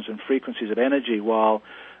vibrations and frequencies of energy while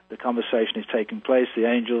the conversation is taking place. The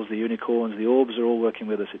angels, the unicorns, the orbs are all working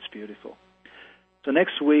with us. It's beautiful. So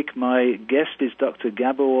next week, my guest is Dr.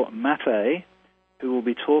 Gabor Mate, who will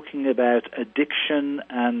be talking about addiction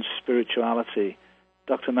and spirituality.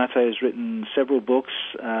 Dr. Mate has written several books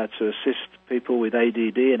to assist people with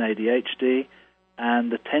ADD and ADHD,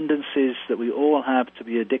 and the tendencies that we all have to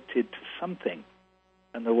be addicted to something,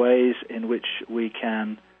 and the ways in which we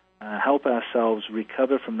can help ourselves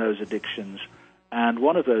recover from those addictions. And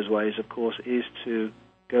one of those ways, of course, is to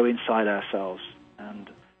go inside ourselves and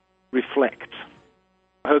reflect.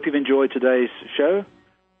 I hope you've enjoyed today's show.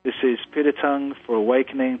 This is Peter Tung for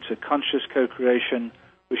Awakening to Conscious Co-Creation,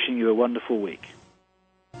 wishing you a wonderful week.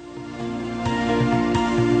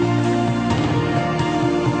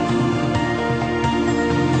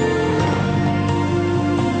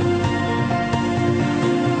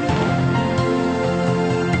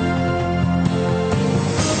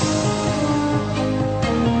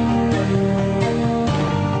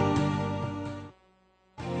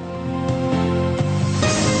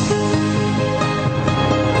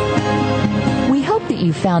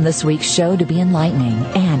 You found this week's show to be enlightening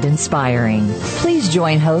and inspiring. Please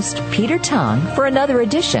join host Peter Tung for another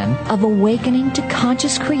edition of Awakening to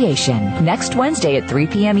Conscious Creation next Wednesday at 3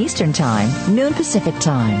 p.m. Eastern Time, noon Pacific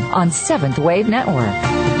Time on Seventh Wave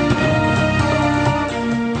Network.